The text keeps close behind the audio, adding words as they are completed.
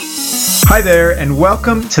Hi there, and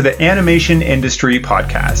welcome to the Animation Industry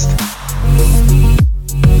Podcast.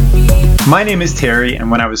 My name is Terry,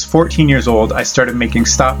 and when I was 14 years old, I started making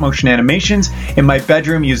stop-motion animations in my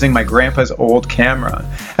bedroom using my grandpa's old camera.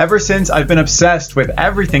 Ever since, I've been obsessed with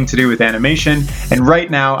everything to do with animation, and right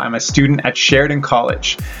now, I'm a student at Sheridan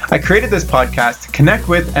College. I created this podcast to connect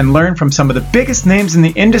with and learn from some of the biggest names in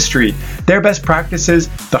the industry, their best practices,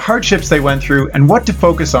 the hardships they went through, and what to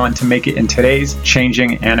focus on to make it in today's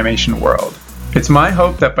changing animation world. It's my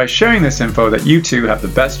hope that by sharing this info that you too have the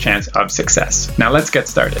best chance of success. Now let's get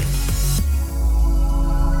started.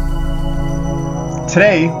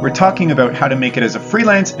 Today, we're talking about how to make it as a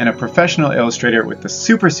freelance and a professional illustrator with the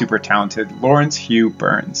super talented Lawrence Hugh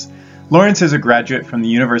Burns. Lawrence is a graduate from the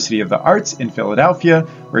University of the Arts in Philadelphia,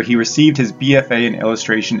 where he received his BFA in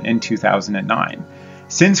illustration in 2009.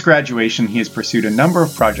 Since graduation, he has pursued a number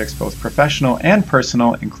of projects, both professional and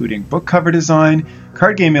personal, including book cover design,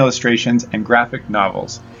 card game illustrations, and graphic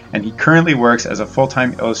novels. And he currently works as a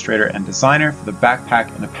full-time illustrator and designer for the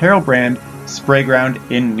backpack and apparel brand Sprayground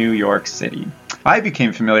in New York City. I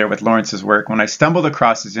became familiar with Lawrence's work when I stumbled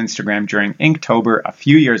across his Instagram during Inktober a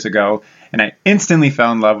few years ago, and I instantly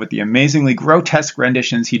fell in love with the amazingly grotesque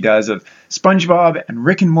renditions he does of SpongeBob and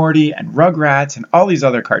Rick and Morty and Rugrats and all these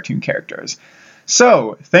other cartoon characters.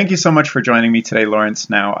 So, thank you so much for joining me today, Lawrence.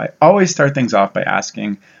 Now, I always start things off by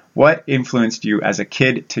asking, what influenced you as a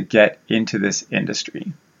kid to get into this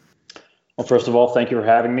industry? Well, first of all, thank you for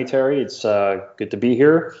having me, Terry. It's good to be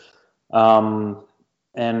here.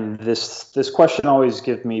 And this question always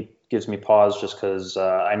gives me pause, just because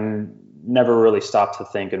I never really stopped to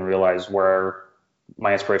think and realize where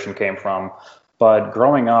my inspiration came from. But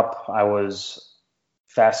growing up, I was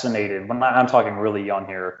fascinated. I'm talking really young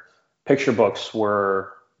here. Picture books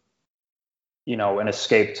were, an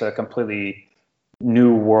escape to a completely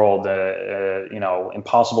new world.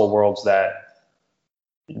 Impossible worlds that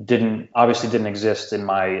didn't exist in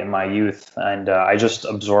my youth, and I just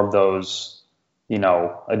absorbed those.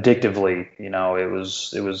 Addictively.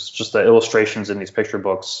 It was just the illustrations in these picture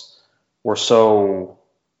books were so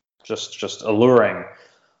just alluring.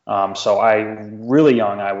 So really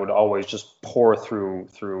young, I would always just pour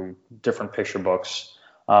through different picture books.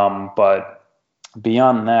 But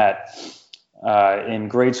beyond that, in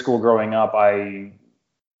grade school growing up, I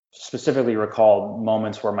specifically recall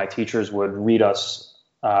moments where my teachers would read us,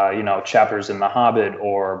 chapters in The Hobbit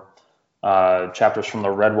or chapters from the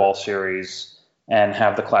Redwall series, and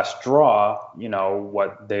have the class draw,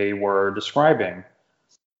 what they were describing.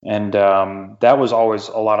 And that was always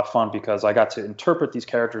a lot of fun because I got to interpret these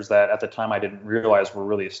characters that at the time I didn't realize were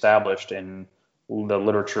really established in the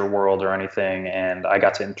literature world or anything. And I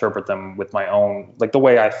got to interpret them with my own, like the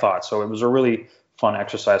way I thought. So it was a really fun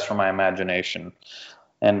exercise for my imagination.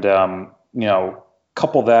 And,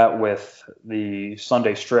 couple that with the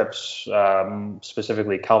Sunday strips,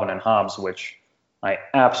 specifically Calvin and Hobbes, which I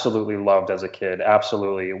absolutely loved as a kid.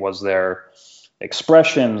 Absolutely. It was their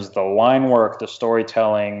expressions, the line work, the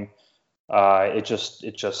storytelling. It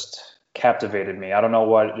just captivated me. I don't know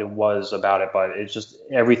what it was about it, but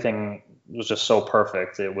everything was just so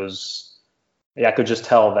perfect. I could just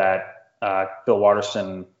tell that Bill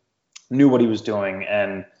Watterson knew what he was doing,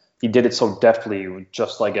 and he did it so deftly,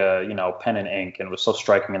 just like a pen and ink, and it was so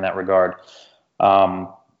striking in that regard.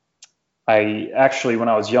 I actually, when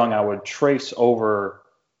I was young, I would trace over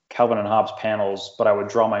Calvin and Hobbes panels, but I would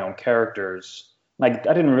draw my own characters. I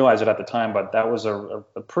didn't realize it at the time, but that was a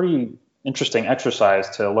pretty interesting exercise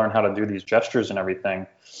to learn how to do these gestures and everything.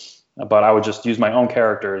 But I would just use my own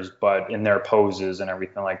characters, but in their poses and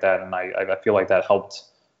everything like that. And I feel like that helped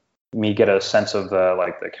me get a sense of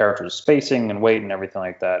the character's spacing and weight and everything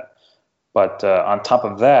like that. But on top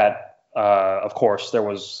of that, of course, there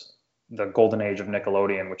was the golden age of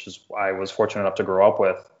Nickelodeon, which is I was fortunate enough to grow up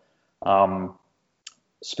with.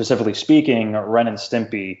 Specifically speaking, Ren and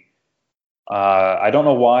Stimpy. I don't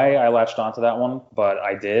know why I latched onto that one, but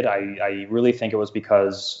I did. I really think it was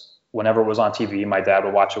because whenever it was on TV, my dad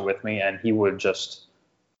would watch it with me, and he would just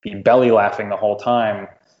be belly laughing the whole time.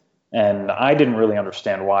 And I didn't really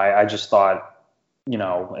understand why. I just thought,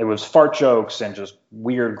 it was fart jokes and just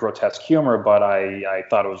weird, grotesque humor, but I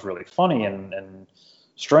thought it was really funny and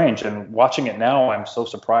strange. And watching it now, I'm so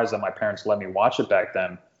surprised that my parents let me watch it back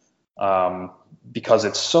then, because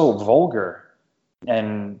it's so vulgar.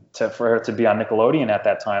 And for her to be on Nickelodeon at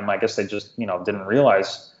that time, I guess they just didn't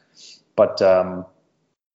realize. But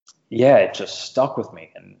it just stuck with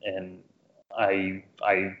me, and I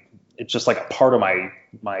it's just like a part of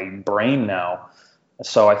my brain now.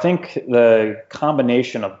 So I think the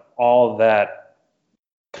combination of all of that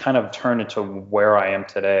kind of turned into where I am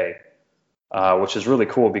today. which is really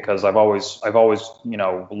cool because I've always loved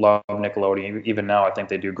Nickelodeon. Even now, I think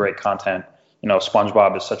they do great content.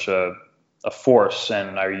 SpongeBob is such a force,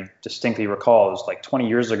 and I distinctly recall it was like 20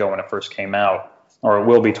 years ago when it first came out, or it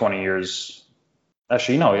will be 20 years.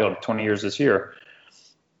 Actually, no, it'll be 20 years this year.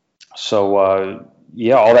 So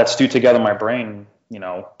yeah, all that stewed together in my brain,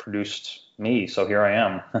 produced me. So here I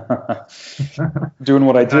am, doing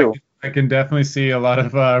what I do. I can definitely see a lot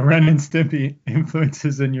of Ren and Stimpy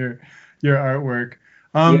influences in your artwork.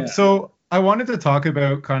 Yeah. So I wanted to talk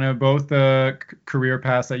about kind of both the career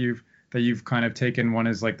paths that you've kind of taken. One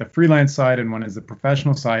is like the freelance side, and one is the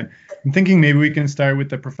professional side. I'm thinking maybe we can start with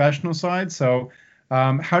the professional side. So,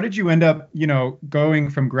 how did you end up, going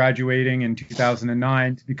from graduating in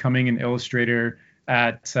 2009 to becoming an illustrator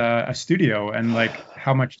at a studio, and like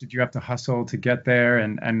how much did you have to hustle to get there,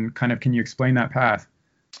 and kind of can you explain that path?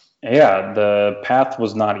 Yeah, the path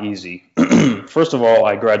was not easy. First of all,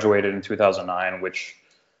 I graduated in 2009, which,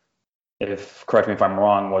 if correct me if I'm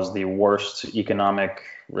wrong, was the worst economic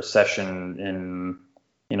recession in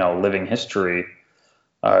living history,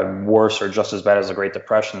 worse or just as bad as the Great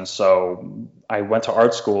Depression. So I went to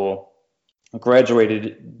art school,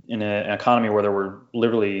 graduated in an economy where there were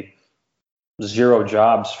literally zero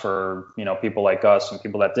jobs for people like us, and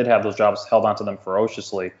people that did have those jobs held onto them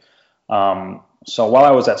ferociously. So while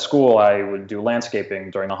I was at school, I would do landscaping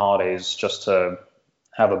during the holidays just to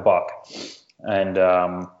have a buck. And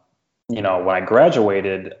when I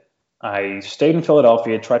graduated, I stayed in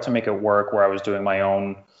Philadelphia, tried to make it work where I was doing my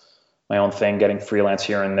own thing, getting freelance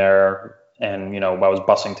here and there, and I was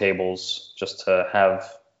bussing tables just to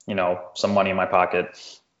have some money in my pocket,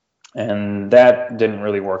 and that didn't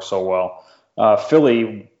really work so well.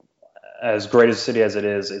 Philly, as great a city as it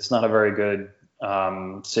is, it's not a very good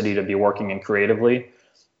city to be working in creatively.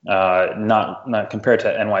 Not compared to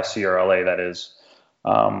NYC or LA, that is.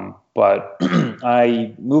 But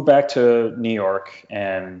I moved back to New York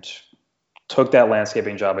and took that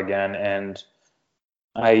landscaping job again, and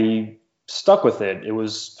I stuck with it. It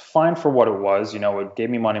was fine for what it was. It gave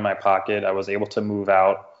me money in my pocket. I was able to move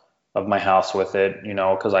out of my house with it,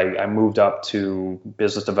 because I moved up to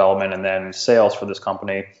business development and then sales for this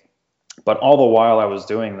company. But all the while I was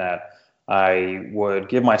doing that, I would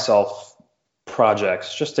give myself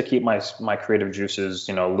projects just to keep my creative juices,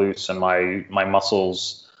 loose, and my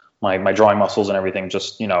muscles, my drawing muscles and everything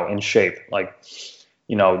just, in shape. Like,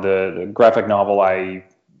 the graphic novel I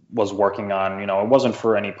was working on, it wasn't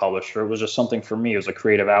for any publisher. It was just something for me. It was a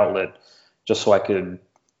creative outlet just so I could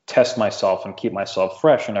test myself and keep myself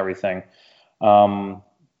fresh and everything.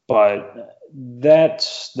 But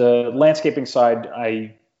that's the landscaping side.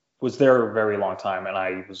 I was there a very long time, and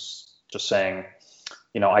I was just saying,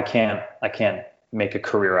 I can't make a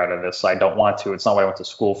career out of this. I don't want to. It's not what I went to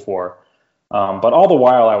school for. But all the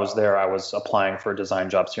while I was there, I was applying for design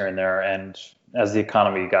jobs here and there. And as the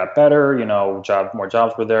economy got better, more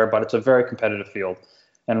jobs were there, but it's a very competitive field.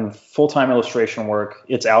 And full-time illustration work,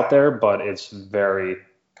 it's out there, but it's very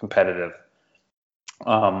competitive.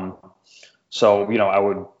 So, I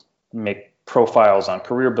would make profiles on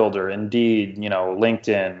Career Builder, Indeed,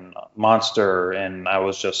 LinkedIn, Monster, and I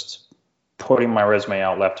was just putting my resume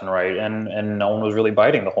out left and right, and no one was really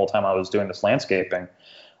biting the whole time I was doing this landscaping.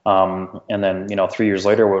 And then, 3 years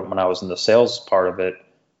later, when I was in the sales part of it,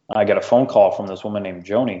 I get a phone call from this woman named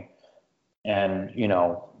Joni, and,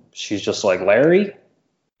 she's just like, Larry?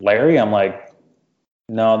 I'm like,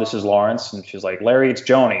 no, this is Lawrence. And she's like, Larry, it's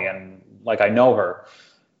Joni. And like, I know her.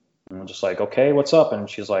 And I'm just like, okay, what's up? And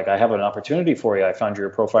she's like, I have an opportunity for you. I found your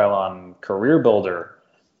profile on Career Builder.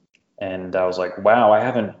 And I was like, wow, I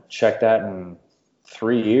haven't checked that in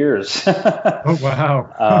 3 years. Oh,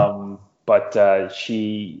 wow. But yeah,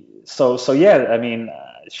 I mean,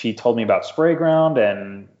 she told me about Sprayground,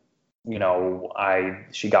 and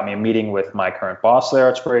she got me a meeting with my current boss there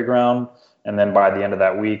at Sprayground, and then by the end of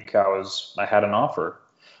that week, I had an offer.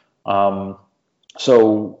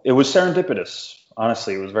 So it was serendipitous.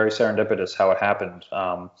 Honestly, it was very serendipitous how it happened.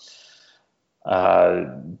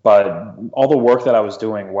 But all the work that I was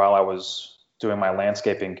doing while I was doing my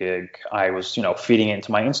landscaping gig, I was, feeding it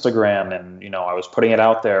into my Instagram, and, I was putting it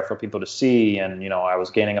out there for people to see, and, I was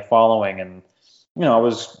gaining a following, and, I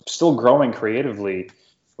was still growing creatively,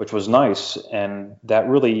 which was nice. And that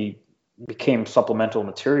really became supplemental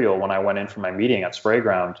material when I went in for my meeting at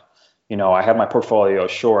Sprayground. I had my portfolio,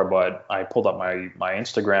 sure, but I pulled up my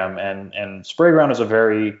Instagram, and Sprayground is a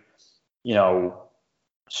very,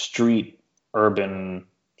 street urban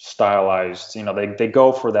stylized, they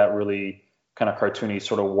go for that really kind of cartoony,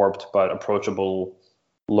 sort of warped but approachable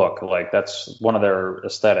look. Like, that's one of their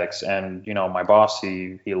aesthetics. And my boss,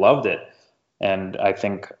 he loved it. And I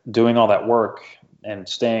think doing all that work and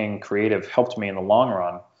staying creative helped me in the long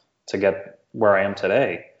run to get where I am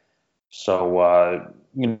today. So, I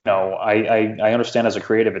understand as a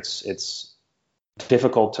creative, it's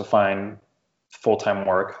difficult to find full-time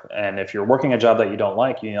work. And if you're working a job that you don't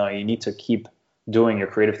like, you need to keep doing your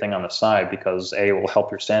creative thing on the side, because A, it will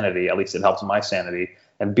help your sanity. At least it helps my sanity.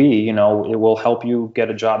 And B, it will help you get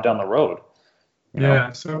a job down the road.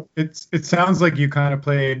 Yeah, so it sounds like you kind of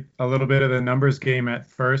played a little bit of the numbers game at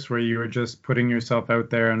first, where you were just putting yourself out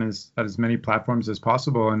there on as many platforms as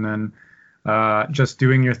possible, and then just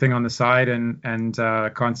doing your thing on the side and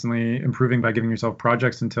constantly improving by giving yourself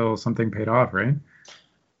projects until something paid off, right?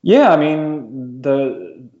 Yeah, I mean,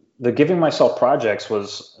 the giving myself projects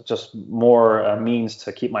was just more a means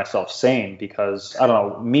to keep myself sane, because I don't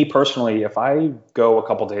know, me personally, if I go a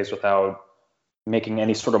couple days without making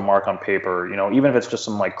any sort of mark on paper, even if it's just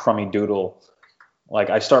some like crummy doodle, like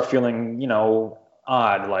I start feeling,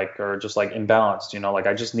 odd, like, or just like imbalanced, like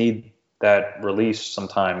I just need that release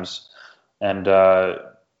sometimes. And,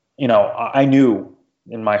 I knew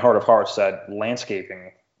in my heart of hearts that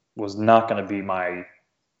landscaping was not going to be my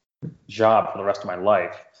job for the rest of my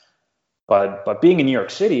life. But being in New York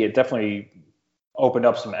City, it definitely opened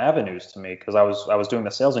up some avenues to me, because I was doing the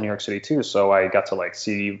sales in New York City too. So I got to like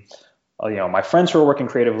see, my friends who were working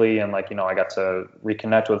creatively, and like, I got to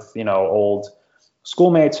reconnect with, old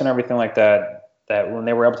schoolmates and everything like that when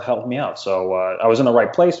they were able to help me out. So I was in the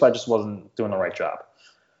right place, but I just wasn't doing the right job.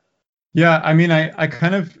 Yeah, I mean, I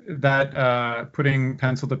kind of that putting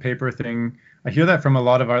pencil to paper thing, I hear that from a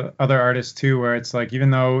lot of other artists too, where it's like,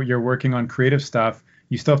 even though you're working on creative stuff,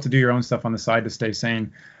 you still have to do your own stuff on the side to stay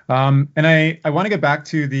sane. And I want to get back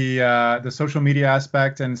to the social media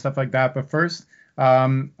aspect and stuff like that. But first, I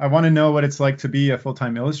want to know what it's like to be a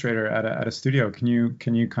full-time illustrator at a studio. Can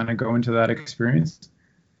you kind of go into that experience?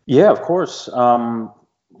 Yeah, of course.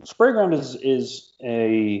 Sprayground is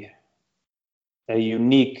a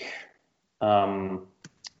unique, kind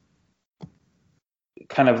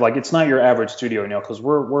of like, it's not your average studio, because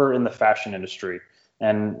we're in the fashion industry,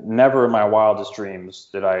 and never in my wildest dreams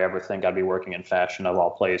did I ever think I'd be working in fashion, of all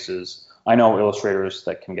places. I know illustrators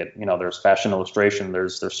that can get, there's fashion illustration.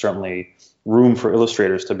 There's certainly room for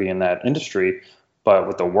illustrators to be in that industry, but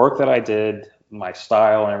with the work that I did, my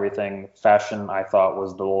style and everything, fashion, I thought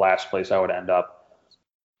was the last place I would end up.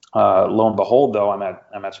 Lo and behold, though, I'm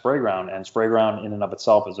at Sprayground, and Sprayground in and of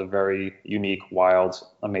itself is a very unique, wild,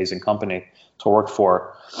 amazing company to work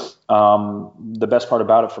for. The best part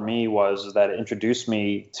about it for me was that it introduced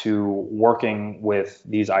me to working with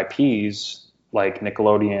these IPs like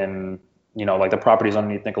Nickelodeon, like the properties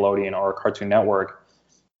underneath Nickelodeon or Cartoon Network,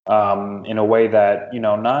 in a way that,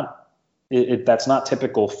 that's not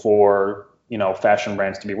typical for, fashion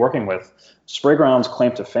brands to be working with. Sprayground's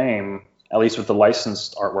claim to fame, at least with the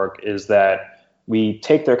licensed artwork, is that we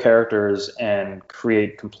take their characters and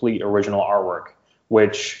create complete original artwork,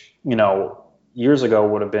 which, years ago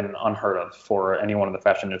would have been unheard of for anyone in the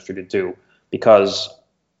fashion industry to do, because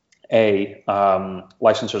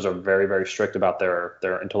licensors are very, very strict about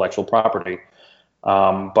their intellectual property.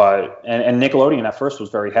 But Nickelodeon at first was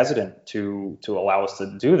very hesitant to allow us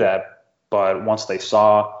to do that. But once they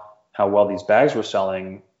saw how well these bags were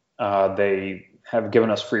selling, they have given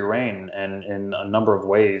us free reign. And in a number of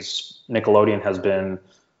ways, Nickelodeon has been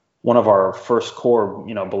one of our first core,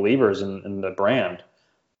 believers in the brand.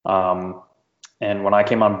 And when I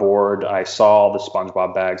came on board, I saw the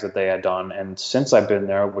SpongeBob bags that they had done. And since I've been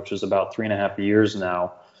there, which is about 3.5 years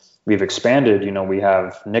now, we've expanded. We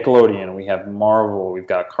have Nickelodeon, we have Marvel, we've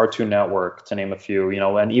got Cartoon Network, to name a few,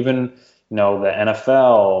 and even, the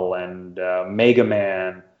NFL and Mega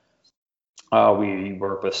Man. We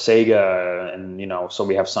work with Sega, and, so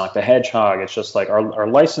we have Sonic the Hedgehog. It's just like our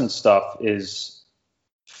licensed stuff is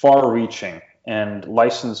far reaching, and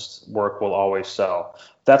licensed work will always sell.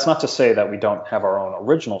 That's not to say that we don't have our own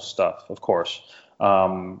original stuff, of course.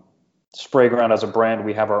 Sprayground as a brand,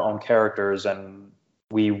 we have our own characters, and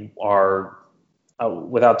we are,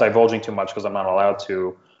 without divulging too much because I'm not allowed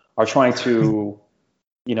to, are trying to,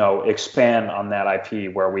 expand on that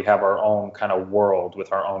IP where we have our own kind of world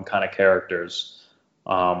with our own kind of characters.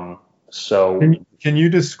 So can you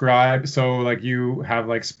describe, so like you have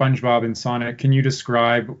like SpongeBob and Sonic, can you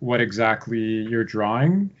describe what exactly you're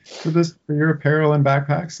drawing for your apparel and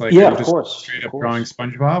backpacks? Like, yeah, are you of just course, straight up drawing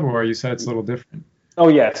SpongeBob, or you said it's a little different? Oh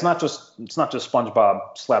yeah, it's not just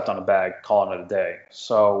SpongeBob slapped on a bag, calling it a day.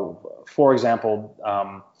 So, for example,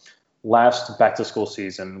 last back to school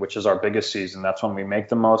season, which is our biggest season, that's when we make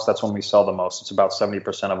the most. That's when we sell the most. It's about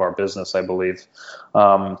 70% of our business, I believe.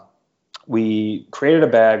 We created a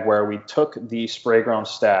bag where we took the Sprayground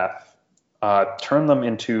staff turned them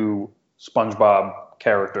into SpongeBob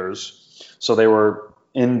characters. So they were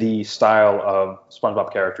in the style of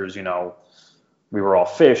SpongeBob characters. We were all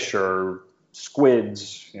fish or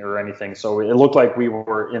squids or anything. So it looked like we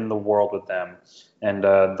were in the world with them. And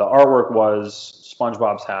the artwork was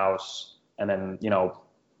SpongeBob's house, and then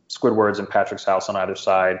Squidward's and Patrick's house on either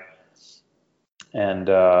side. And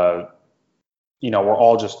we're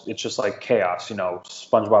all it's just like chaos.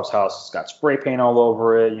 SpongeBob's house has got spray paint all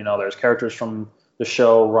over it. There's characters from the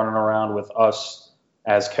show running around with us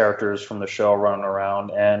as characters from the show running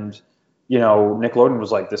around. And, Nickelodeon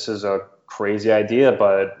was like, this is a crazy idea,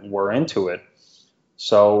 but we're into it.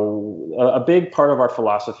 So a big part of our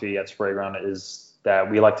philosophy at Sprayground is that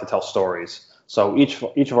we like to tell stories. So each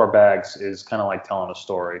of our bags is kind of like telling a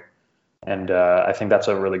story. And I think that's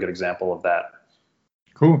a really good example of that.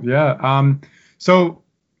 Cool. Yeah. So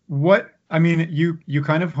you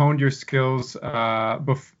kind of honed your skills,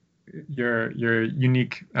 your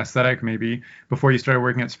unique aesthetic maybe before you started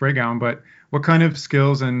working at Sprayground, but what kind of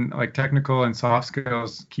skills and like technical and soft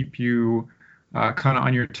skills keep you kind of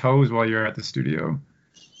on your toes while you're at the studio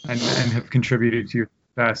and have contributed to your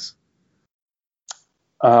success?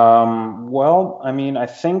 Well, I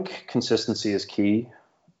think consistency is key.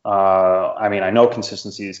 I know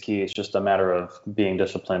consistency is key. It's just a matter of being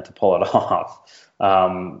disciplined to pull it off.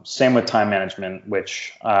 Same with time management,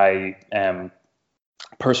 which I am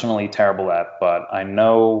personally terrible at, but I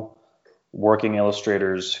know working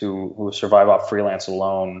illustrators who survive off freelance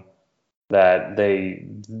alone, that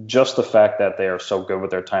just the fact that they are so good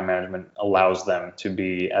with their time management allows them to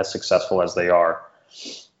be as successful as they are.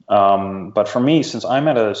 But for me, since I'm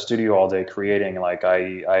at a studio all day creating, like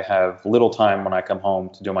I have little time when I come home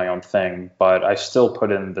to do my own thing, but I still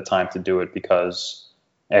put in the time to do it because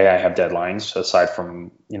A, I have deadlines aside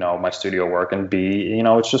from, my studio work, and B,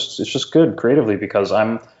 it's just good creatively because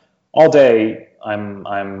I'm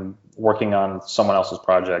working on someone else's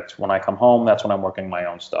project. When I come home, that's when I'm working my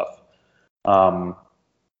own stuff.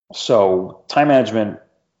 So time management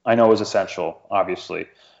I know is essential, obviously.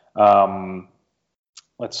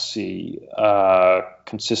 Let's see,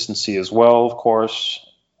 consistency as well, of course.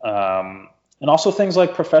 And also things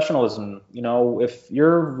like professionalism. If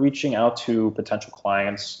you're reaching out to potential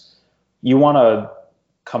clients, you want to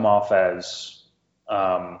come off as,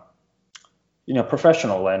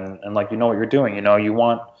 professional and like, what you're doing. You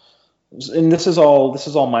want, and this is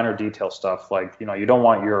all minor detail stuff. Like, you don't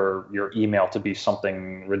want your email to be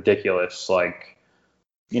something ridiculous, like,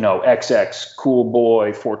 XX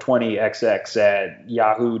coolboy 420XX at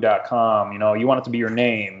yahoo.com. You want it to be your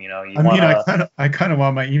name. I kind of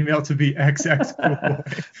want my email to be XX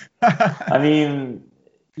coolboy.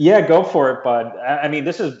 Yeah, go for it. But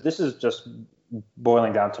this is just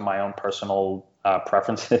boiling down to my own personal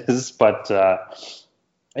preferences. But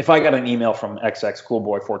if I got an email from XX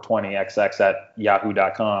coolboy 420XX at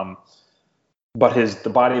yahoo.com, but the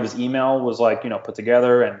body of his email was like, put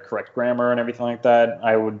together and correct grammar and everything like that,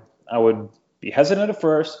 I would be hesitant at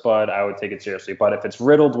first, but I would take it seriously. But if it's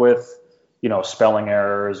riddled with, spelling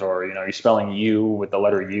errors, or, you're spelling you with the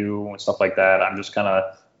letter U and stuff like that,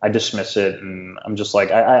 I dismiss it. And I'm just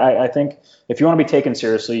like, I think if you want to be taken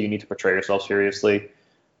seriously, you need to portray yourself seriously.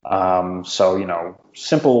 So,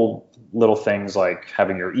 simple little things like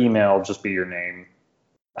having your email just be your name.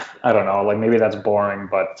 I don't know, like maybe that's boring,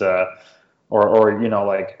 but, or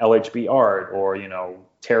like LHB Art, or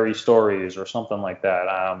Terry Stories or something like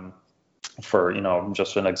that, for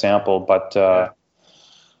just an example. But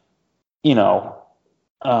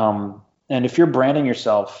and if you're branding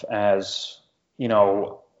yourself as a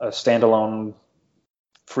standalone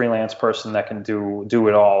freelance person that can do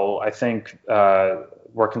it all, I think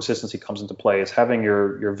where consistency comes into play is having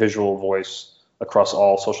your visual voice across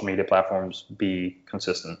all social media platforms be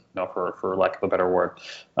consistent, for lack of a better word.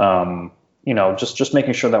 Just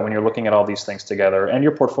making sure that when you're looking at all these things together, and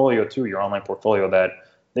your portfolio too, your online portfolio, that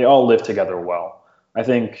they all live together well. I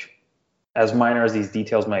think as minor as these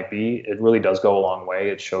details might be, it really does go a long way.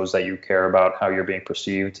 It shows that you care about how you're being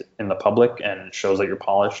perceived in the public, and it shows that you're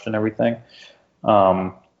polished and everything.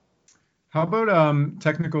 How about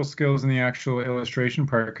technical skills in the actual illustration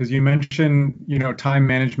part? Because you mentioned, time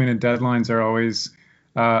management and deadlines are always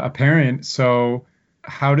apparent. So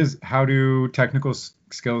how do technical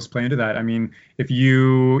skills play into that? If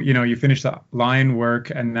you finish the line work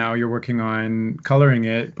and now you're working on coloring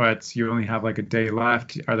it, but you only have like a day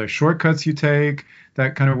left, are there shortcuts you take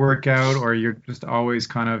that kind of work out, or you're just always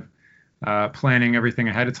kind of planning everything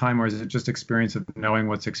ahead of time, or is it just experience of knowing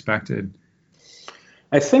what's expected?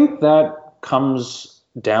 I think that comes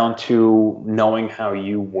down to knowing how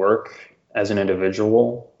you work as an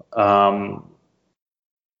individual.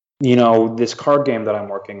 This card game that I'm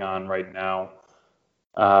working on right now,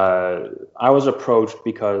 I was approached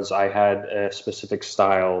because I had a specific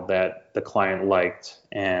style that the client liked,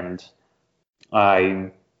 and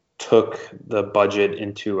I took the budget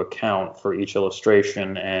into account for each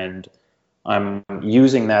illustration, and I'm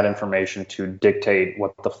using that information to dictate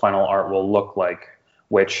what the final art will look like,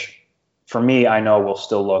 which for me, I know will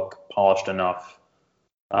still look polished enough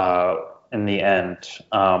in the end.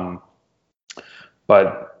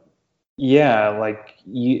 But yeah,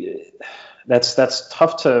 that's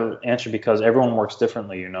tough to answer because everyone works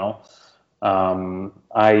differently. I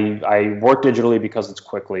work digitally because it's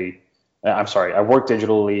quickly. I'm sorry, I work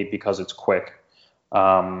digitally because it's quick.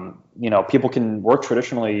 People can work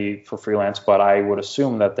traditionally for freelance, but I would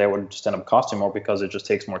assume that they would just end up costing more because it just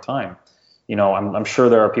takes more time. I'm sure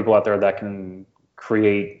there are people out there that can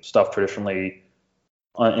create stuff traditionally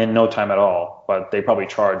in no time at all, but they probably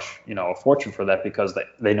charge, a fortune for that because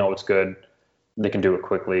they know it's good, they can do it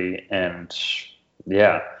quickly, and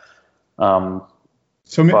yeah.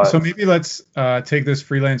 So maybe let's take this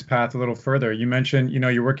freelance path a little further. You mentioned,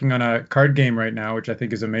 you're working on a card game right now, which I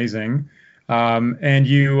think is amazing. And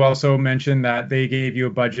you also mentioned that they gave you a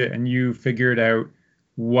budget and you figured out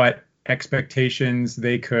what expectations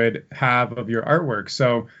they could have of your artwork.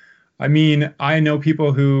 So, I mean, I know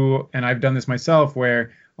people who, and I've done this myself,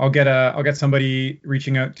 where I'll get somebody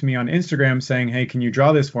reaching out to me on Instagram saying, "Hey, can you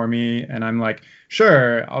draw this for me?" And I'm like,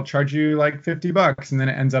 "Sure, I'll charge you like $50." And then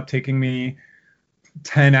it ends up taking me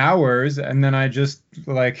 10 hours, and then I just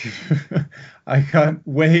I got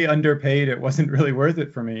way underpaid. It wasn't really worth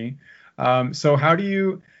it for me. So how do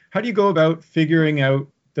you go about figuring out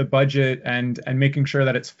the budget and making sure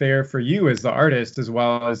that it's fair for you as the artist as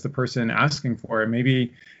well as the person asking for it?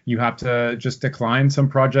 Maybe you have to just decline some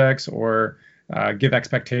projects or give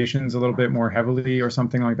expectations a little bit more heavily or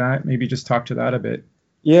something like that. Maybe just talk to that a bit.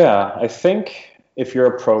 Yeah, I think if you're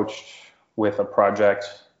approached with a project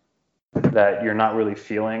that you're not really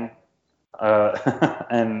feeling,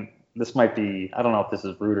 and this might be, I don't know if this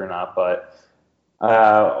is rude or not, but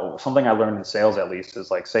something I learned in sales at least is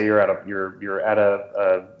like, say you're at a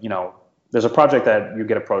there's a project that you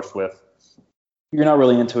get approached with, you're not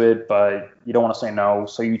really into it, but you don't want to say no,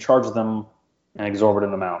 so you charge them an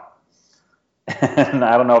exorbitant amount. And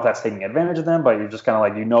I don't know if that's taking advantage of them, but you're just kind of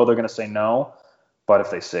like, they're going to say no, but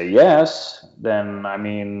if they say yes, then I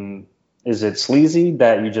mean, is it sleazy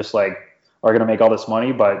that you just like are going to make all this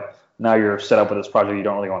money, but now you're set up with this project you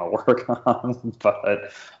don't really want to work on?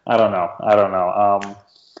 But I don't know.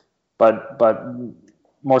 But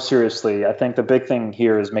more seriously, I think the big thing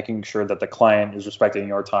here is making sure that the client is respecting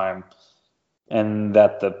your time and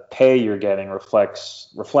that the pay you're getting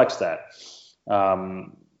reflects that.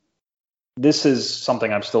 This is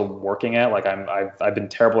something I'm still working at. Like I've been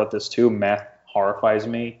terrible at this too. Math horrifies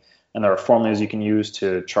me. And there are formulas you can use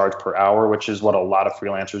to charge per hour, which is what a lot of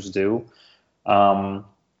freelancers do. I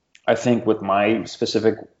think with my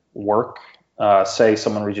specific work, say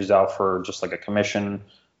someone reaches out for just like a commission,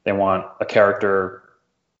 they want a character,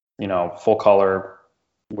 full color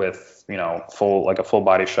with, a full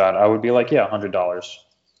body shot, I would be like, yeah, $100.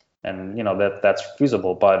 And, that's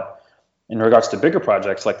feasible. But in regards to bigger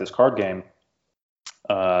projects like this card game,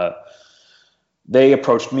 they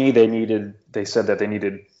approached me. They said that they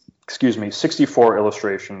needed 64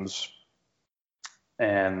 illustrations,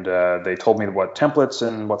 and they told me what templates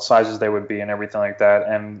and what sizes they would be and everything like that.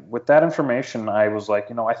 And with that information, I was like,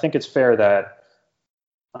 I think it's fair that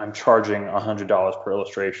I'm charging $100 per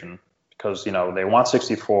illustration because, they want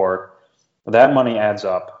 64. That money adds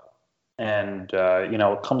up, and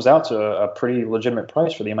it comes out to a pretty legitimate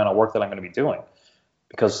price for the amount of work that I'm going to be doing.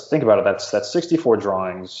 Because think about it, that's 64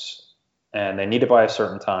 drawings, and they need it by a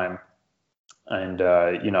certain time. And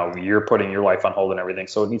you're putting your life on hold and everything,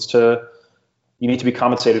 so you need to be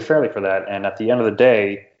compensated fairly for that. And at the end of the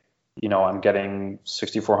day, I'm getting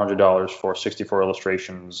 $6,400 for 64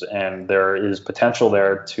 illustrations, and there is potential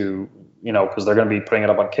there to, because they're going to be putting it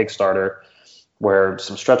up on Kickstarter, where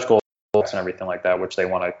some stretch goals and everything like that, which they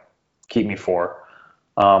want to keep me for.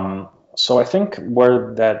 So I think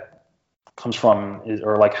where that comes from is,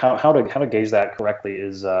 or like how to gauge that correctly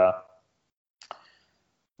is.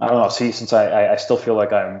 I don't know. See, since I still feel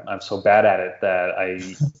like I'm so bad at it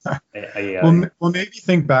that well, maybe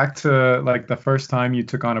think back to like the first time you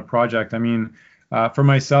took on a project. I mean, for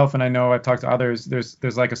myself, and I know I've talked to others,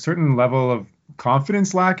 there's like a certain level of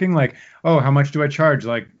confidence lacking. Like, oh, how much do I charge?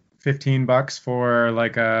 Like $15 for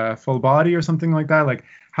like a full body or something like that. Like,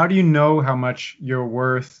 how do you know how much you're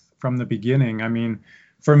worth from the beginning? I mean,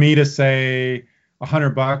 for me to say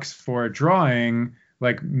 $100 for a drawing,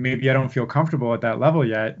 like maybe I don't feel comfortable at that level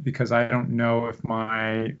yet because I don't know if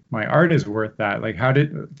my art is worth that. Like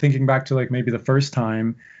thinking back to like maybe the first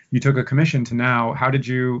time you took a commission to now, how did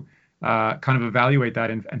you kind of evaluate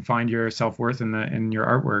that and find your self-worth in your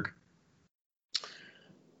artwork?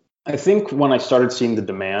 I think when I started seeing the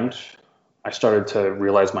demand, I started to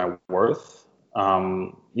realize my worth.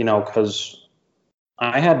 Because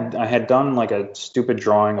I had done like a stupid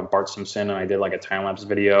drawing of Bart Simpson, and I did like a time lapse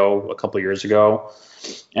video a couple years ago,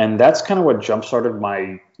 and that's kind of what jump started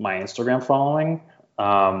my Instagram following.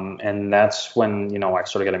 And that's when I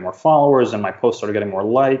started getting more followers, and my posts started getting more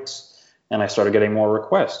likes, and I started getting more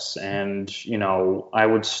requests. And I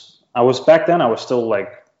was back then I was still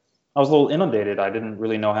like I was a little inundated. I didn't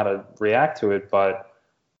really know how to react to it, but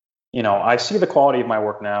I see the quality of my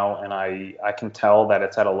work now, and I can tell that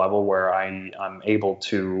it's at a level where I'm able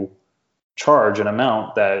to charge an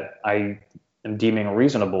amount that I am deeming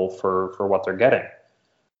reasonable for what they're getting.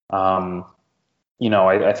 I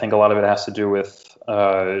think a lot of it has to do with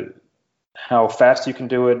how fast you can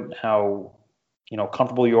do it, how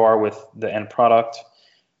comfortable you are with the end product,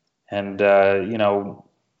 and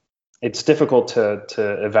it's difficult to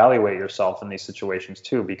evaluate yourself in these situations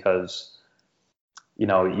too, because you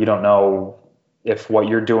don't know if what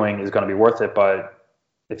you're doing is going to be worth it. But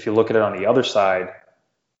if you look at it on the other side,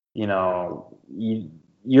 you're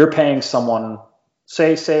paying someone,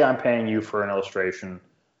 say I'm paying you for an illustration,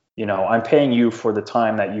 I'm paying you for the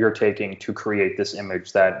time that you're taking to create this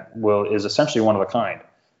image that is essentially one of a kind.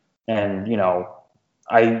 And,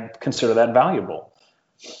 I consider that valuable.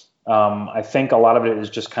 I think a lot of it is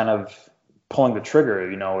just kind of pulling the trigger.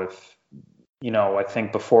 I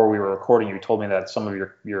think before we were recording, you told me that some of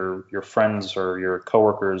your friends or your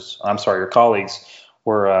colleagues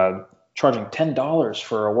were charging $10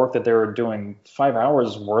 for a work that they were doing 5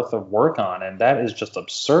 hours worth of work on, and that is just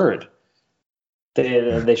absurd.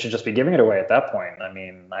 They should just be giving it away at that point. I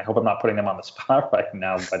mean, I hope I'm not putting them on the spot right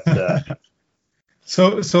now, but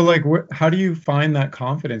So like, how do you find that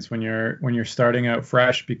confidence when you're starting out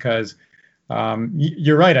fresh? Because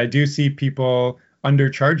you're right, I do see people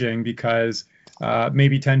undercharging because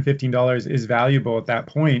maybe $10-15 is valuable at that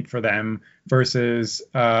point for them versus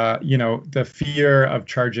the fear of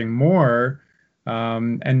charging more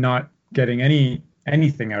and not getting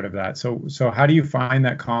anything out of that. So how do you find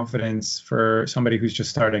that confidence for somebody who's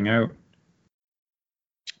just starting out?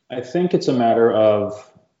 I think it's a matter of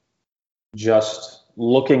just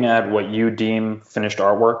looking at what you deem finished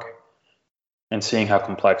artwork and seeing how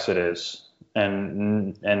complex it is,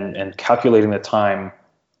 and calculating the time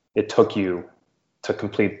it took you to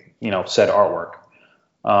complete said artwork.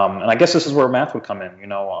 And I guess this is where math would come in.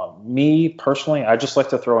 Me personally, I just like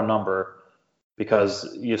to throw a number,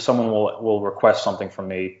 because someone will request something from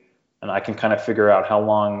me, and I can kind of figure out how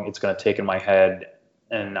long it's going to take in my head.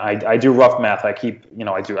 And I do rough math. I keep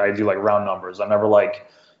I do like round numbers. I'm never like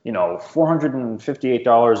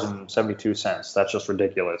 $458.72. That's just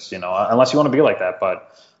ridiculous, unless you want to be like that.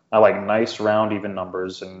 But I like nice round even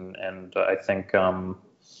numbers, and I think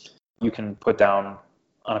you can put down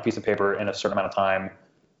on a piece of paper in a certain amount of time,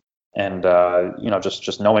 and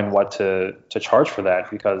just knowing what to charge for that,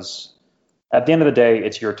 because at the end of the day,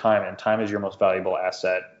 it's your time, and time is your most valuable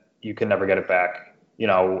asset. You can never get it back.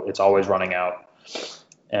 It's always running out,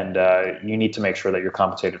 and you need to make sure that you're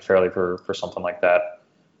compensated fairly for something like that.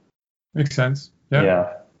 Makes sense.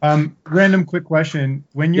 Yeah. Random quick question.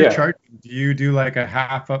 When you're charging, do you do like a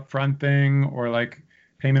half upfront thing, or like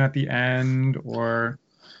payment at the end, or?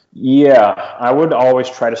 Yeah, I would always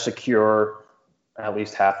try to secure at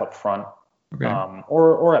least half upfront, okay.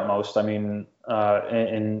 Or at most. I mean,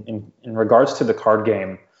 in regards to the card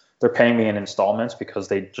game, they're paying me in installments because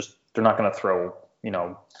they're not going to throw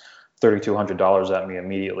 $3,200 at me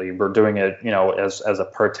immediately. We're doing it as a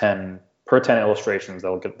per 10 illustrations.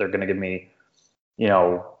 They're going to give me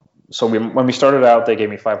So when we started out, they gave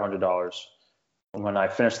me $500. When I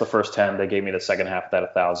finished the first 10, they gave me the second half of that,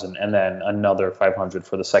 1,000, and then another 500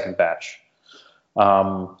 for the second batch.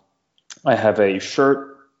 I have a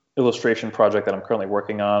shirt illustration project that I'm currently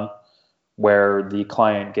working on, where the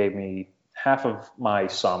client gave me half of my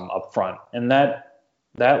sum up front, and that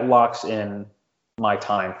locks in my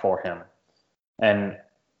time for him. And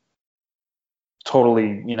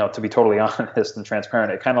totally, to be totally honest and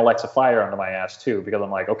transparent, it kind of lights a fire under my ass too, because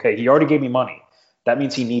I'm like, okay, he already gave me money. That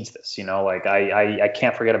means he needs this, like I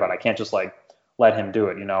can't forget about it. I can't just like let him do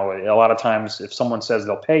it. A lot of times if someone says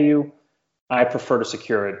they'll pay you, I prefer to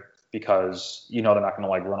secure it, because they're not going to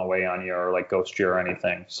like run away on you or like ghost you or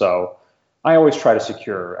anything. So I always try to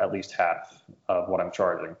secure at least half of what I'm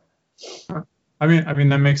charging. I mean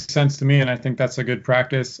that makes sense to me, and I think that's a good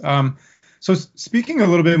practice. So speaking a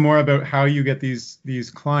little bit more about how you get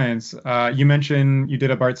these clients, you mentioned you did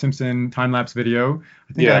a Bart Simpson time lapse video.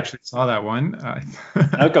 I think I Yeah, actually saw that one.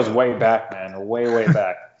 that goes way back, man, way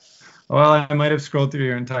back. Well, I might have scrolled through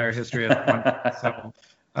your entire history at one point. So,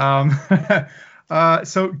 um,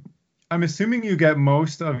 so I'm assuming you get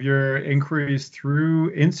most of your inquiries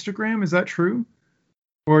through Instagram. Is that true?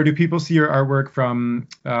 Or do people see your artwork from,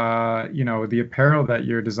 the apparel that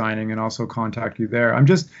you're designing and also contact you there? I'm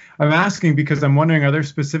asking because I'm wondering, are there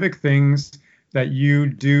specific things that you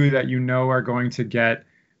do that you know are going to get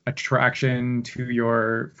attraction to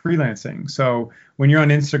your freelancing? So when you're on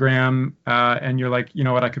Instagram and you're like, you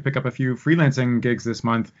know what, I could pick up a few freelancing gigs this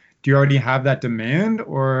month, do you already have that demand,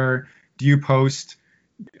 or do you post,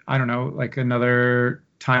 I don't know, like another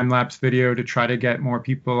time lapse video to try to get more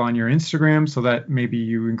people on your Instagram so that maybe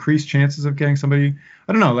you increase chances of getting somebody?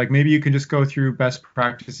 I don't know, like maybe you can just go through best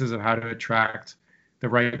practices of how to attract the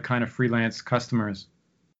right kind of freelance customers.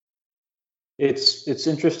 It's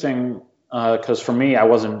interesting because for me, I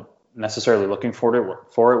wasn't necessarily looking for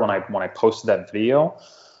it when I posted that video.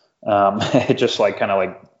 It just like kind of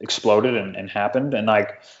like exploded and happened, and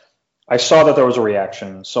like I saw that there was a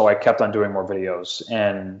reaction, so I kept on doing more videos,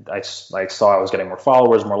 and I saw I was getting more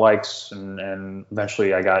followers, more likes, and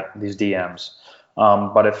eventually I got these DMs.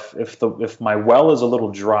 But if my well is a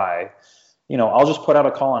little dry, I'll just put out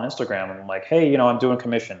a call on Instagram and I'm like, hey, I'm doing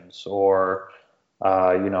commissions, or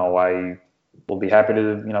I will be happy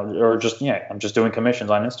to, or just yeah, I'm just doing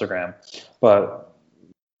commissions on Instagram. But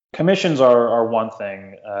commissions are one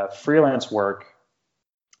thing. Freelance work,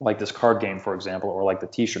 like this card game, for example, or like the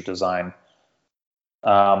T-shirt design,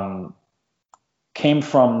 um, came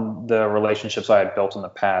from the relationships I had built in the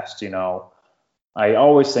past. I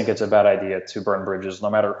always think it's a bad idea to burn bridges, no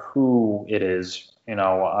matter who it is.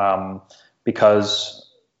 Because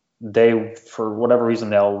they, for whatever reason,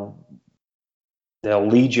 they'll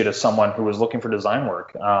lead you to someone who is looking for design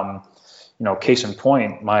work. Case in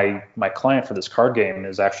point, my client for this card game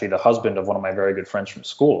is actually the husband of one of my very good friends from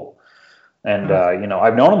school. And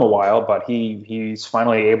I've known him a while, but he's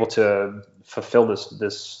finally able to fulfill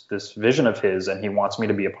this vision of his, and he wants me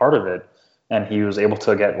to be a part of it. And he was able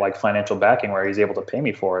to get like financial backing where he's able to pay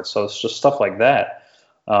me for it. So it's just stuff like that.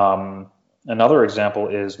 Another example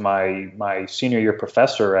is my senior year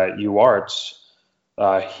professor at UArts.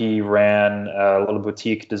 He ran a little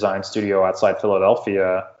boutique design studio outside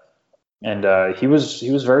Philadelphia, and he was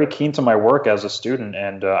very keen to my work as a student,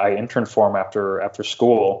 and I interned for him after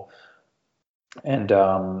school. And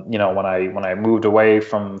when I moved away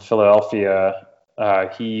from Philadelphia,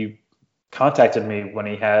 he contacted me when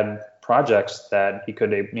he had projects that he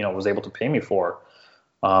could, was able to pay me for.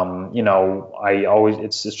 I always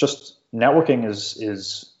it's just networking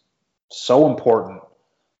is so important,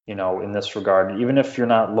 in this regard. Even if you're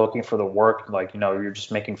not looking for the work, like you're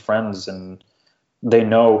just making friends, and they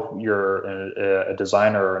know you're a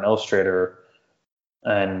designer or an illustrator,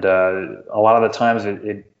 and a lot of the times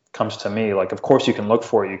it comes to me. Like, of course you can look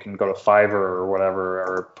for it, you can go to Fiverr or whatever,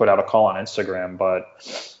 or put out a call on Instagram, but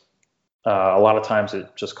a lot of times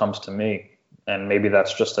it just comes to me, and maybe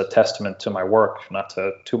that's just a testament to my work, not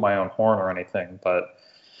to toot my own horn or anything, but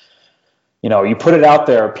you put it out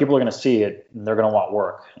there, people are going to see it, and they're going to want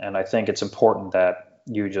work. And I think it's important that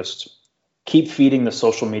you just keep feeding the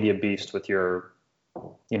social media beast with your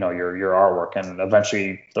artwork, and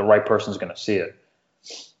eventually the right person's going to see it.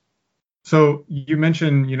 So you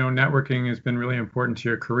mentioned, networking has been really important to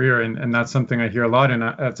your career, and that's something I hear a lot, and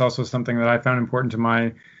that's also something that I found important to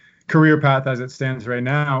my career path as it stands right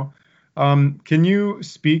now. Can you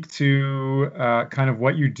speak to kind of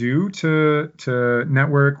what you do to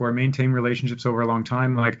network or maintain relationships over a long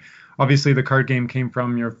time? Like, obviously, the card game came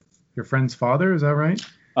from your friend's father, is that right?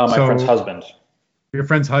 My friend's husband. Your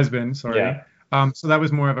friend's husband, sorry. Yeah. So that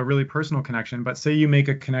was more of a really personal connection. But say you make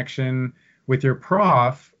a connection with your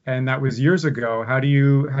prof, and that was years ago. How do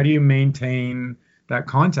you maintain that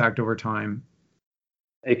contact over time?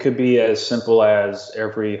 It could be as simple as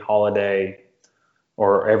every holiday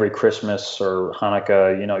or every Christmas or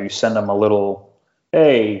Hanukkah, you send them a little,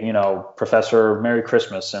 hey, Professor, Merry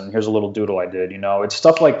Christmas, and here's a little doodle I did. It's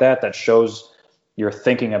stuff like that shows you're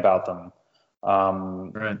thinking about them.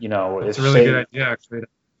 Right. It's a really good idea, actually,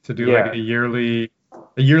 to do like a yearly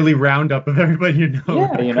roundup of everybody you know.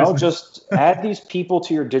 Yeah, just add these people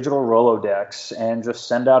to your digital Rolodex and just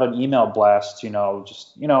send out an email blast,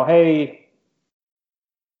 hey,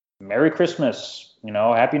 Merry Christmas,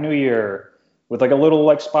 Happy New Year, with like a little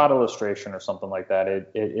like spot illustration or something like that.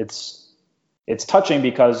 It's touching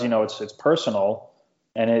because, it's personal,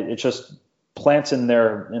 and it just plants in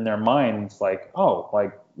their minds like, oh,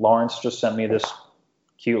 like Lawrence just sent me this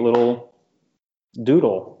cute little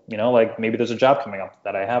doodle, like maybe there's a job coming up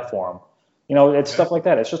that I have for them. It's Yeah. stuff like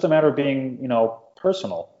that. It's just a matter of being,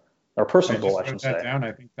 personal or I personable, just I should wrote that say. down.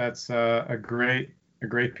 I think that's a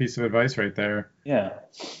great piece of advice right there. Yeah.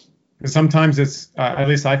 'Cause sometimes it's at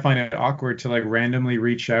least I find it awkward to like randomly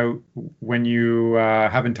reach out when you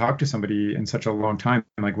haven't talked to somebody in such a long time.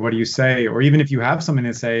 Like, what do you say? Or even if you have something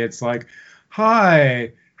to say, it's like,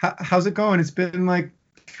 "Hi, how's it going? It's been like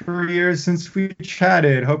 3 years since we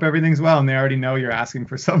chatted. Hope everything's well." And they already know you're asking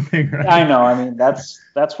for something, I right? know. I mean, that's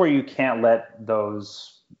where you can't let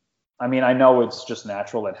those. I mean, I know it's just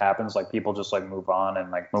natural. It happens. Like people just like move on and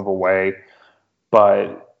like move away.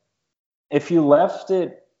 But if you left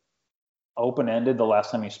it open ended the last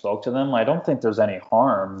time you spoke to them, I don't think there's any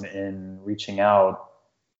harm in reaching out.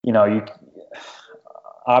 You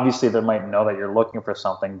obviously they might know that you're looking for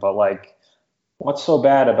something, but like, what's so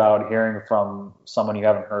bad about hearing from someone you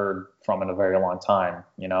haven't heard from in a very long time?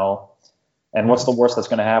 And what's Yeah. the worst that's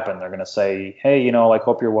going to happen? They're going to say, "Hey, like,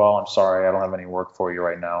 hope you're well. I'm sorry, I don't have any work for you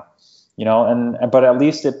right now." And but at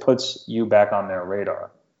least it puts you back on their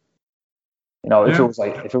radar. If it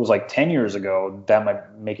Yeah. was like 10 years ago, that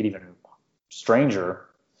might make it even stranger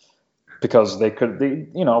because like I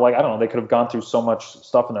don't know, they could have gone through so much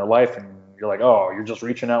stuff in their life, and you're like, "Oh, you're just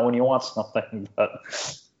reaching out when you want something." But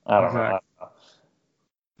I don't know.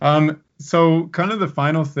 Exactly. So kind of the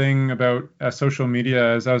final thing about social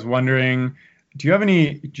media is I was wondering, do you have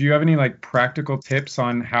any like practical tips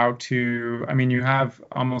on how to, I mean, you have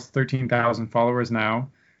almost 13,000 followers now.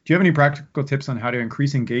 Do you have any practical tips on how to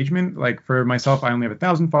increase engagement? Like for myself, I only have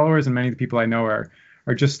 1,000 followers, and many of the people I know are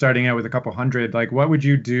just starting out with a couple hundred. Like, what would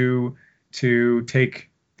you do to take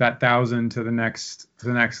that thousand to the next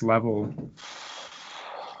level?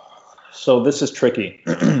 So this is tricky.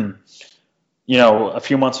 A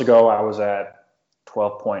few months ago I was at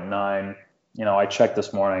 12.9. I checked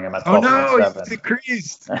this morning, I'm at Oh no, you 12.7.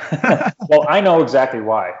 decreased. Well, I know exactly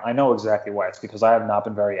why. I know exactly why. It's because I have not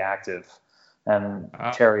been very active. And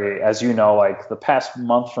Terry, as you know, like the past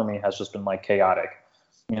month for me has just been like chaotic.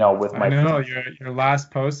 With I my, know your last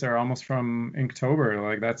posts are almost from Inktober.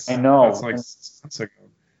 Like I that's know, like and 6 months ago.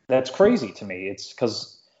 that's crazy to me. It's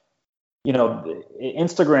because,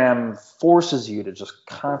 Instagram forces you to just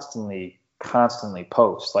constantly, constantly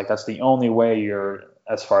post. Like that's the only way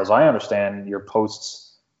as far as I understand, your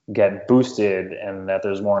posts get boosted and that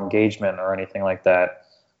there's more engagement or anything like that.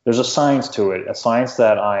 There's a science to it, a science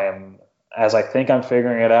that as I think I'm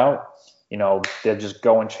figuring it out, they just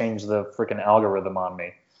go and change the freaking algorithm on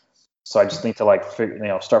me. So I just need to like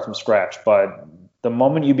start from scratch. But the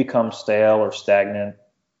moment you become stale or stagnant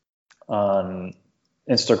on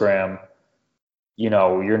Instagram,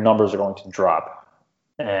 your numbers are going to drop.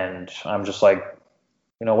 And I'm just like,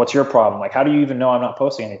 what's your problem? Like, how do you even know I'm not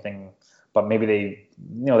posting anything? But maybe they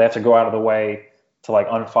have to go out of the way to like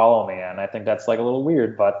unfollow me. And I think that's like a little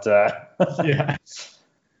weird, but, Yeah.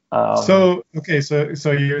 um, So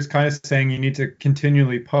you're kind of saying you need to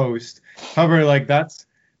continually post. However, like that's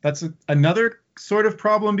another sort of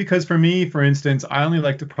problem because for me, for instance, I only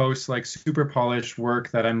like to post like super polished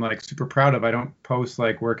work that I'm like super proud of. I don't post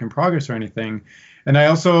like work in progress or anything. And I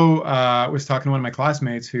also was talking to one of my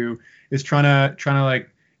classmates who is trying to like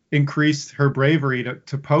increase her bravery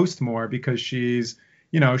to post more because she's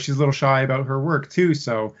a little shy about her work too.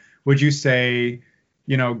 So would you say,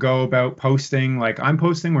 go about posting like I'm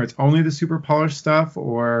posting where it's only the super polished stuff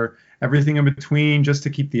or everything in between just to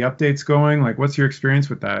keep the updates going? Like, what's your experience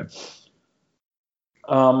with that?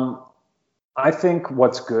 um, I think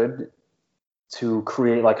what's good to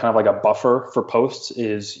create like kind of like a buffer for posts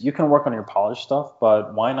is you can work on your polished stuff,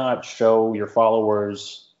 but why not show your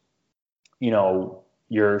followers,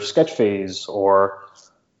 your sketch phase or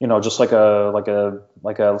just like a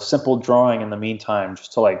simple drawing in the meantime,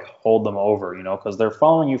 just to like hold them over, because they're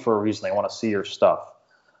following you for a reason. They want to see your stuff,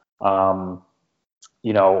 um,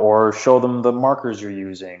 or show them the markers you're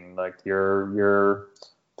using, like your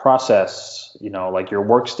process, like your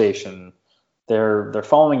workstation. They're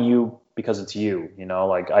following you because it's you.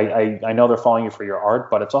 Like I know they're following you for your art,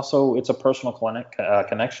 but it's a personal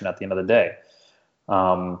connection at the end of the day.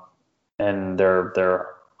 Um, and they're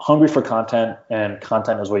hungry for content, and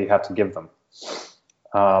content is what you have to give them.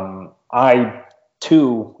 I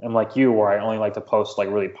too am like you, where I only like to post like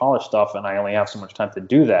really polished stuff, and I only have so much time to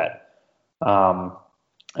do that. Um,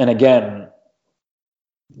 and again,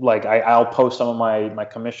 like I'll post some of my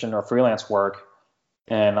commission or freelance work,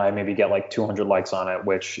 and I maybe get like 200 likes on it,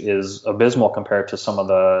 which is abysmal compared to some of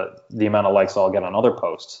the amount of likes I'll get on other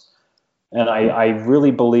posts. And I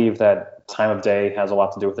really believe that time of day has a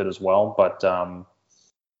lot to do with it as well. But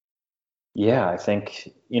yeah, I think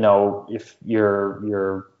if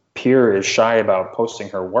you're peer is shy about posting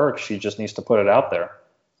her work, she just needs to put it out there.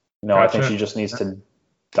 I think she just needs to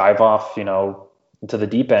dive off, into the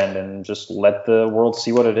deep end and just let the world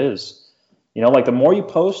see what it is. Like the more you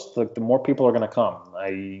post, the more people are going to come.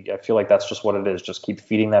 I feel like that's just what it is. Just keep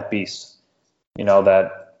feeding that beast.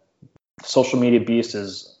 That social media beast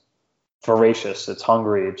is voracious. It's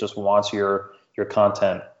hungry. It just wants your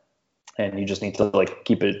content, and you just need to like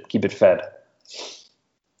keep it fed.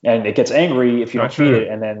 And it gets angry if you don't feed it,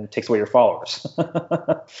 and then takes away your followers.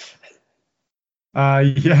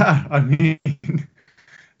 Yeah, I mean,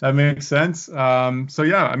 that makes sense. So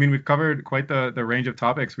yeah, I mean, we've covered quite the range of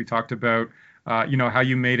topics. We talked about, how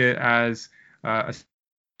you made it as a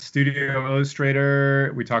studio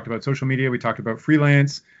illustrator. We talked about social media. We talked about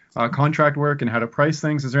freelance, contract work, and how to price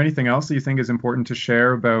things. Is there anything else that you think is important to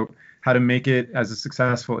share about how to make it as a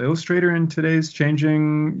successful illustrator in today's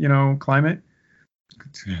changing, climate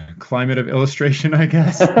of illustration, I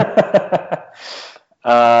guess?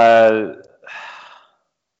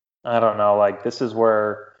 I don't know. Like, this is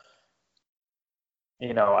where,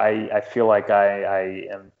 I feel like I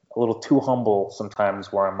am a little too humble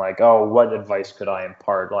sometimes, where I'm like, oh, what advice could I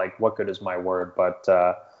impart? Like, what good is my word? But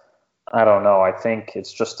I don't know. I think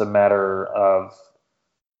it's just a matter of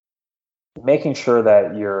making sure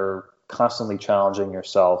that you're constantly challenging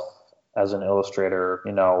yourself as an illustrator,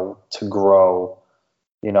 to grow,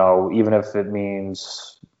 even if it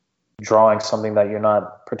means drawing something that you're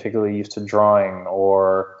not particularly used to drawing,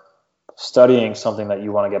 or studying something that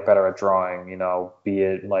you want to get better at drawing, be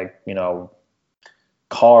it like,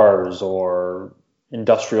 cars or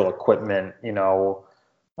industrial equipment.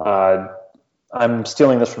 I'm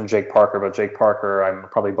stealing this from Jake Parker, but Jake Parker, I'm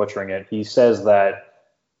probably butchering it. He says that,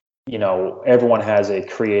 everyone has a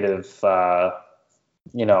creative,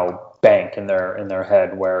 bank in their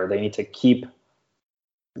head, where they need to keep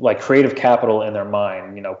like creative capital in their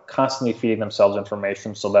mind, constantly feeding themselves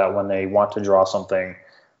information, so that when they want to draw something,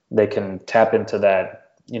 they can tap into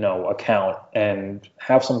that, account and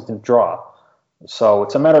have something to draw. So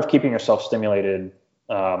it's a matter of keeping yourself stimulated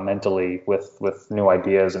mentally with new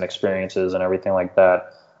ideas and experiences and everything like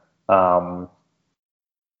that. But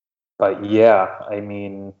yeah, I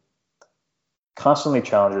mean, constantly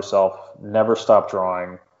challenge yourself, never stop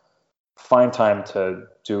drawing, find time to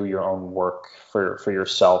do your own work for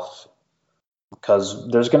yourself, because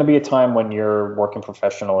there's going to be a time when you're working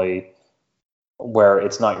professionally where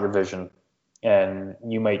it's not your vision, and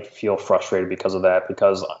you might feel frustrated because of that,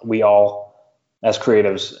 because we all, as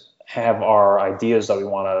creatives, have our ideas that we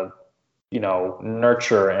want to,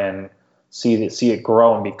 nurture and see it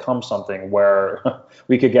grow and become something where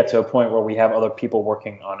we could get to a point where we have other people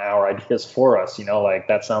working on our ideas for us. Like,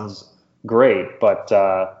 that sounds great, but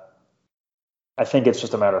I think it's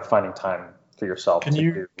just a matter of finding time for yourself. Can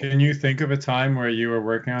you think of a time where you were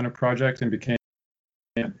working on a project and became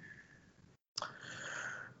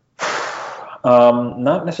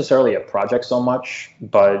not necessarily a project so much,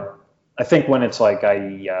 but I think when it's like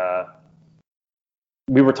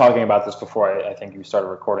we were talking about this before I think you started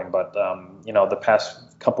recording, but the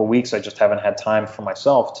past couple weeks I just haven't had time for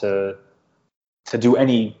myself to do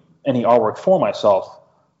any artwork for myself,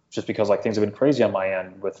 just because like things have been crazy on my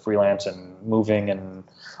end with freelance and moving and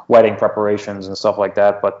wedding preparations and stuff like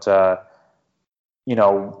that. But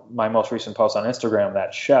my most recent post on Instagram,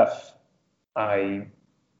 that chef, I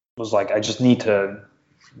was like, I just need to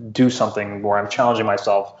do something where I'm challenging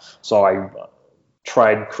myself. So I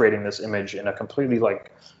tried creating this image in a completely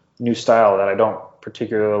like new style that I don't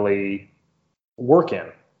particularly work in.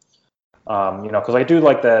 Because I do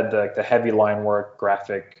like the heavy line work,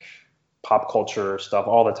 graphic, pop culture stuff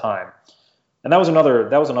all the time. And that was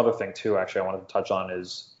another thing too, actually, I wanted to touch on,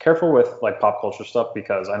 is careful with like pop culture stuff,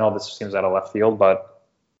 because I know this seems out of left field, but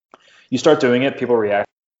you start doing it, people react.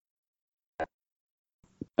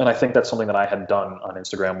 And I think that's something that I had done on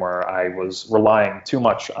Instagram, where I was relying too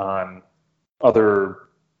much on other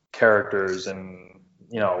characters and,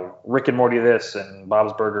 Rick and Morty this and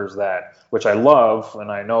Bob's Burgers that, which I love,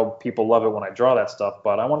 and I know people love it when I draw that stuff,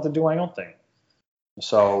 but I wanted to do my own thing.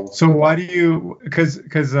 So why do you,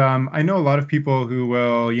 because I know a lot of people who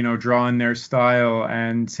will, draw in their style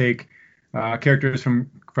and take characters from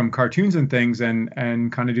cartoons and things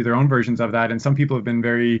and kind of do their own versions of that. And some people have been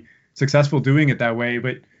very successful doing it that way.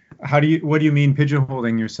 But what do you mean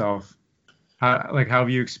pigeonholing yourself? How have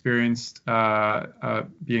you experienced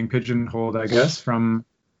being pigeonholed, I guess, from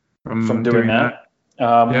doing that?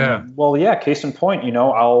 Yeah. Well, yeah. Case in point,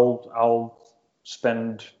 I'll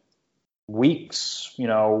spend weeks,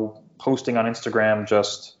 posting on Instagram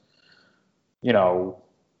just,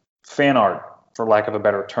 fan art, for lack of a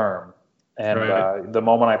better term. And right. The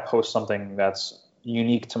moment I post something that's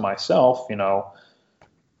unique to myself,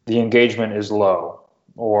 the engagement is low,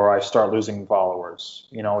 or I start losing followers.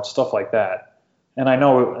 It's stuff like that. And I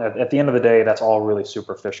know at the end of the day, that's all really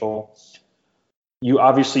superficial. You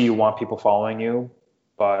want people following you,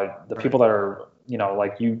 but the people that are,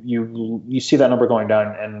 like you see that number going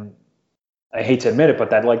down, and I hate to admit it, but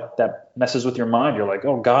that messes with your mind. You're like,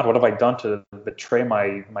 oh God, what have I done to betray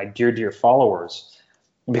my dear followers?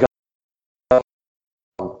 Because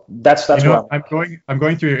that's what I'm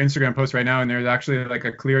going through your Instagram post right now, and there's actually like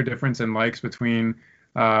a clear difference in likes between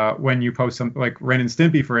when you post something like Ren and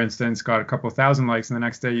Stimpy, for instance, got a couple thousand likes, and the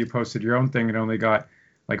next day you posted your own thing and only got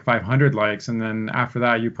like 500 likes, and then after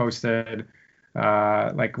that you posted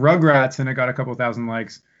like Rugrats and it got a couple thousand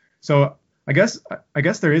likes. So I guess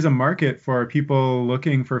there is a market for people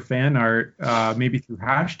looking for fan art, maybe through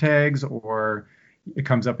hashtags, or it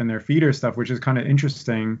comes up in their feed or stuff, which is kind of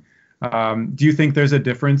interesting. Do you think there's a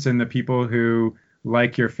difference in the people who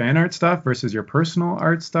like your fan art stuff versus your personal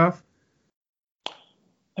art stuff?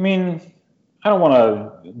 I mean, I don't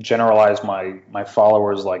want to generalize my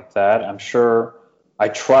followers like that. I'm sure I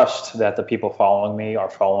trust that the people following me are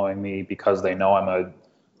following me because they know I'm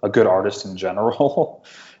a good artist in general.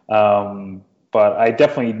 But I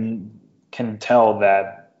definitely can tell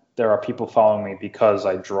that there are people following me because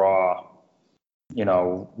I draw,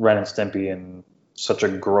 Ren and Stimpy in such a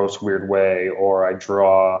gross, weird way, or I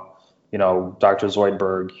draw, Dr.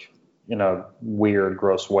 Zoidberg in a weird,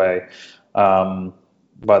 gross way.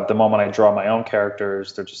 But the moment I draw my own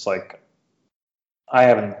characters, they're just like,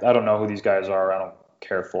 I don't know who these guys are. I don't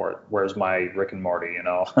care for it. Where's my Rick and Morty,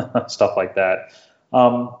 stuff like that.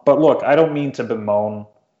 But look, I don't mean to bemoan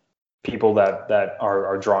people that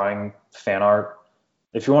are drawing fan art.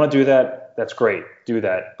 If you want to do that, that's great. Do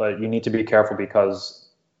that. But you need to be careful, because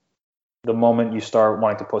the moment you start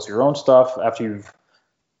wanting to post your own stuff after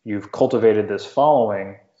you've cultivated this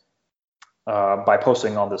following, by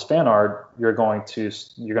posting all this fan art, you're going to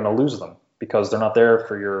lose them, because they're not there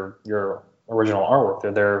for your original artwork.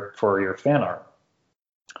 They're there for your fan art.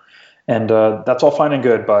 And that's all fine and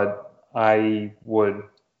good, but I would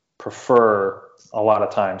prefer a lot of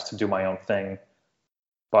times to do my own thing,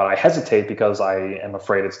 but I hesitate because I am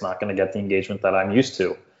afraid it's not going to get the engagement that I'm used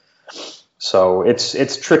to. So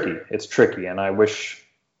it's tricky. It's tricky, and I wish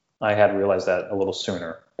I had realized that a little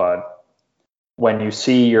sooner. But when you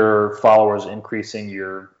see your followers increasing,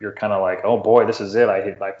 you're kind of like, oh boy, this is it.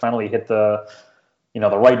 I finally hit the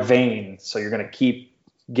the right vein. So you're going to keep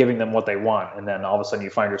giving them what they want, and then all of a sudden you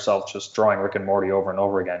find yourself just drawing Rick and Morty over and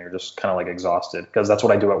over again. You're just kind of like exhausted, because that's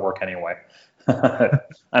what I do at work anyway. And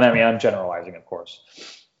I mean, I'm generalizing, of course.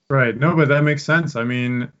 Right. No, but that makes sense. I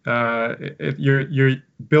mean, you're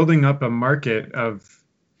building up a market of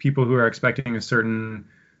people who are expecting a certain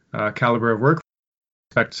caliber of work,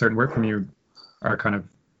 expect certain work from you, are kind of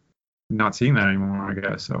not seeing that anymore, I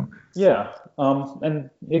guess. So yeah. And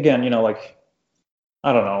again, like,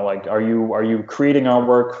 I don't know, like, are you creating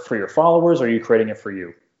artwork for your followers, or are you creating it for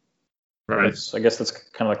you? Right. I guess that's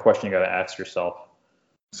kind of the question you got to ask yourself.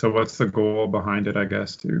 So what's the goal behind it, I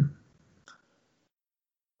guess, too?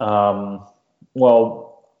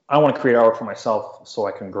 Well, I want to create artwork for myself so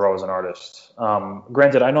I can grow as an artist.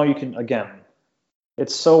 Granted, I know you can, again,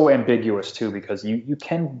 it's so ambiguous too, because you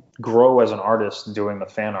can grow as an artist doing the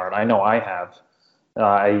fan art. I know I have.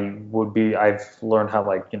 I've learned how,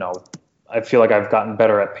 like, I feel like I've gotten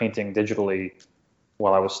better at painting digitally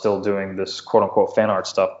while I was still doing this quote unquote fan art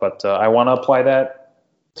stuff. But I want to apply that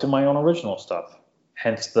to my own original stuff.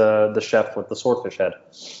 Hence the chef with the swordfish head.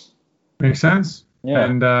 Makes sense. Yeah.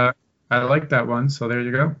 And I like that one. So there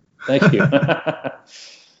you go. Thank you.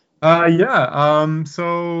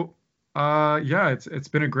 It's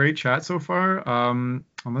been a great chat so far.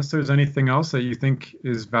 Unless there's anything else that you think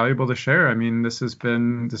is valuable to share. I mean, this has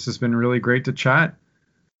been really great to chat.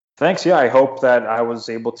 Thanks. Yeah, I hope that I was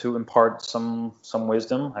able to impart some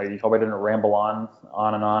wisdom. I hope I didn't ramble on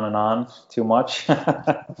and on and on too much.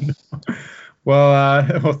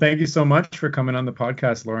 Well, thank you so much for coming on the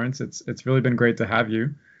podcast, Lawrence. It's really been great to have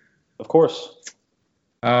you. Of course.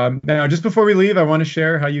 Now, just before we leave, I want to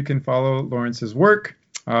share how you can follow Lawrence's work.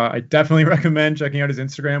 I definitely recommend checking out his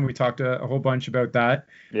Instagram. We talked a whole bunch about that.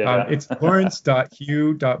 Yeah. It's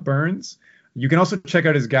lawrence.hugh.burns. You can also check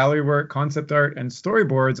out his gallery work, concept art, and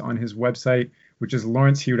storyboards on his website, which is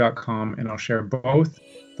lawrencehugh.com, and I'll share both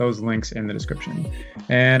those links in the description.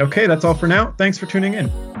 And okay, that's all for now. Thanks for tuning in.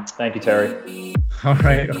 Thank you, Terry. All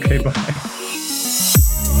right. Okay, bye.